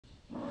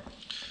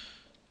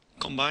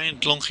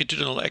Combined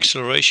longitudinal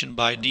acceleration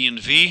by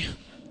DNV,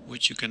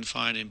 which you can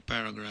find in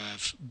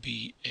paragraph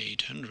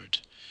B800.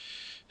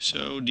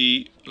 So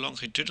the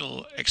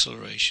longitudinal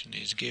acceleration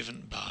is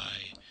given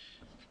by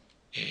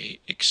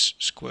ax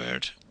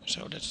squared,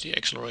 so that's the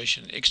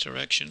acceleration in x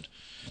direction.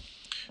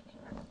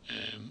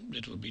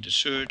 That will be the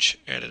surge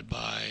added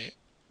by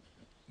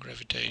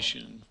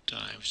gravitation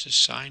times the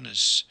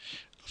sinus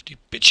of the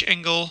pitch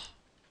angle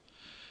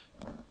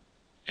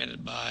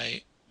added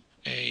by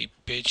a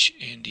pitch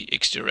in the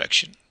x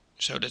direction.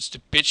 So that's the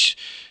pitch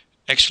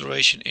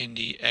acceleration in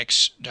the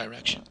x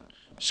direction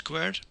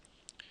squared.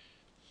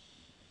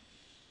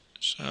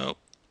 So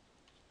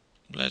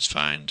let's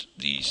find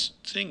these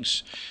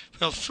things.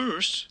 Well,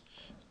 first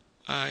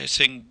I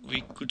think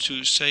we could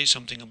say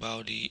something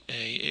about the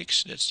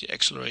ax, that's the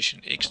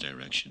acceleration x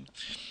direction,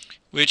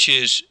 which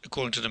is,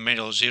 according to the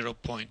manual,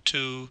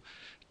 0.2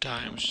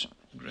 times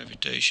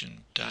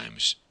gravitation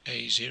times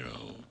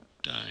a0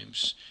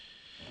 times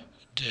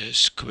the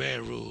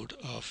square root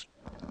of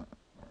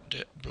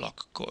the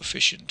block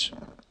coefficient.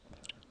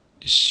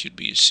 This should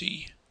be a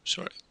c,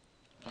 sorry.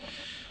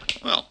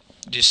 Well,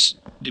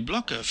 the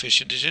block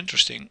coefficient is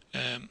interesting.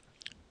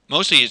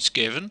 Mostly it's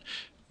given,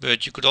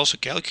 but you could also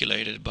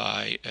calculate it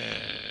by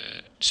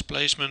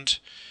displacement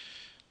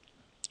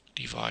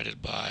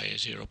divided by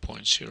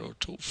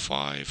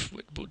 0.025,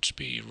 which would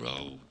be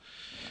rho,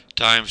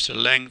 times the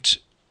length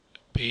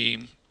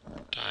beam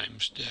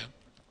times the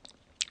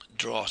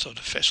draught of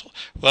the vessel.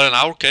 Well, in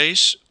our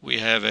case we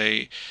have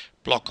a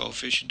block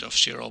coefficient of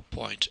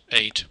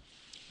 0.8,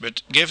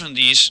 but given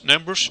these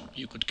numbers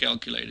you could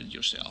calculate it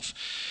yourself.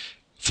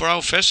 For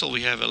our vessel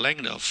we have a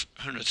length of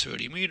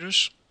 130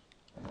 meters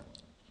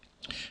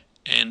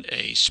and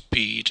a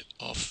speed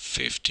of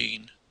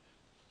 15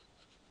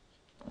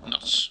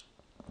 knots.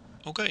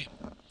 Okay,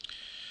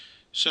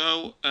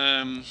 so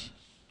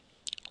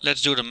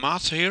let's do the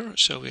math here.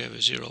 So we have a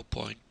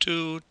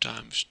 0.2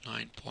 times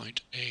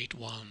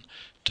 9.81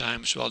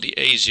 times, well, the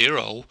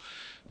a0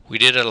 we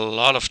did it a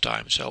lot of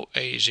times, so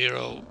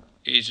a0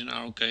 is in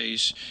our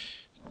case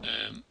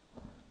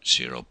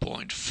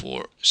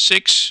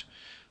 0.46.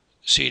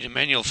 See the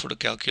manual for the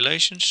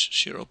calculations.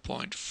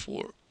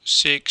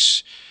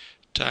 0.46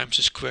 times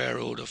the square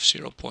root of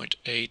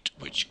 0.8,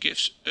 which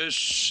gives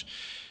us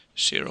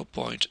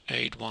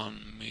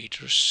 0.81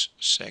 meters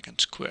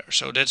second square.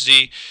 So that's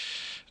the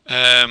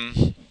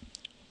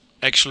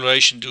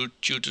acceleration due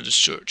to the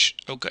surge.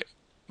 Okay,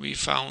 we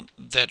found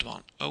that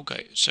one.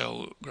 Okay,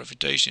 so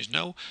gravitation is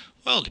no.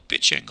 Well, the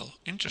pitch angle,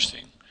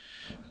 interesting.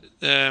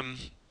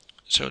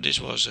 So this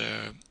was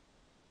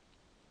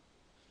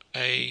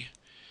a,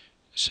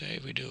 say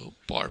we do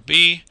part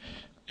B,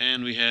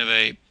 and we have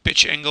a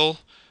pitch angle.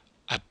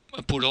 I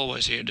put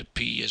always here the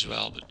P as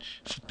well, but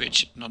for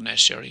pitch not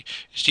necessary.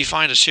 It's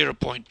defined as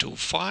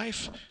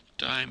 0.25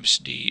 times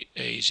the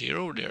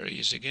a0, there he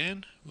is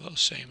again, well,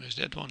 same as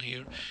that one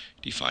here,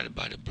 divided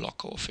by the block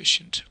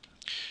coefficient.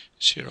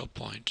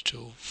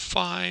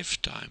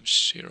 0.25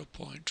 times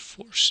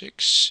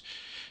 0.46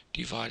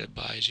 divided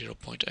by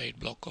 0.8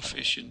 block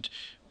coefficient,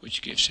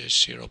 which gives us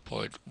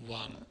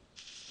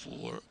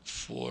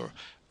 0.144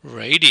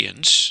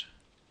 radians.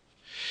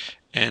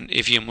 And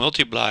if you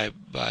multiply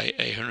by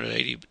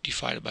 180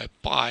 divided by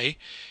pi,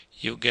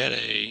 you get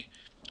a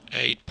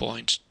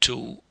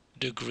 8.2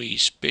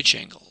 degrees pitch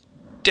angle.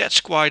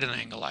 That's quite an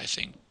angle, I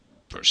think,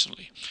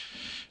 personally.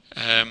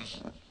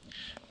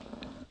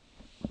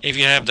 If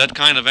you have that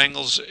kind of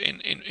angles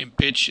in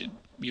pitch,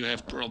 you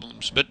have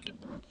problems. But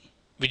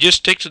we just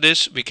stick to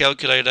this. We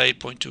calculate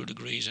 8.2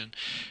 degrees, and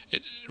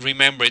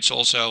remember it's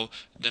also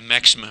the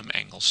maximum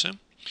angles.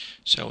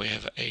 So we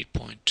have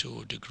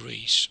 8.2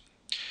 degrees.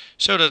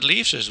 So that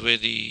leaves us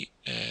with the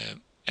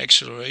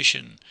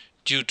acceleration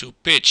due to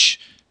pitch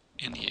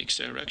in the x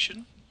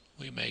direction.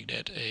 We make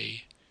that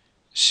a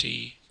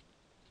c.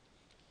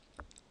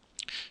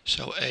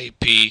 So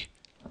AP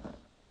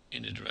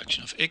in the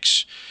direction of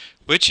x,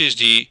 which is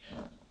the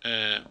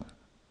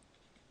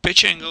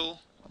pitch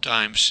angle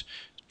times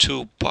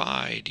 2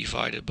 pi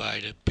divided by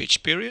the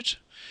pitch period.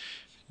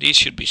 These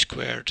should be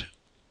squared,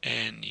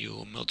 and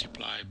you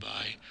multiply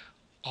by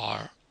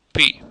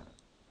RP,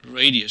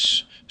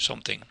 radius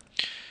something.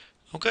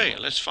 Okay,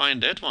 let's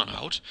find that one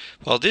out.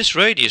 Well, this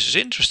radius is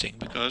interesting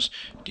because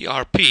the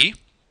RP,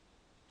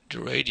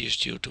 the radius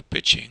due to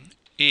pitching,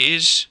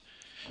 is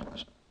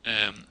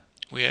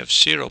we have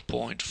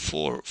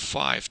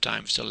 0.45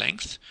 times the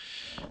length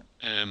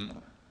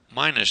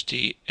minus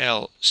the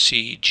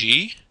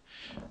LCG,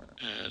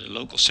 the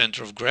local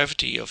center of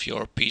gravity of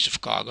your piece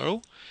of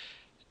cargo.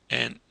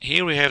 And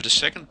here we have the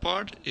second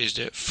part is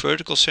the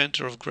vertical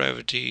center of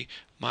gravity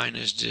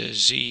minus the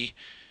Z.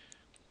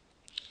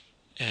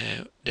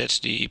 That's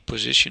the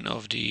position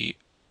of the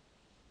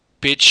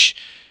pitch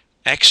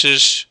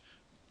axis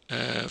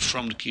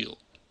from the keel.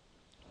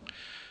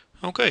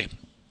 Okay,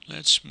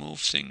 let's move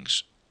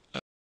things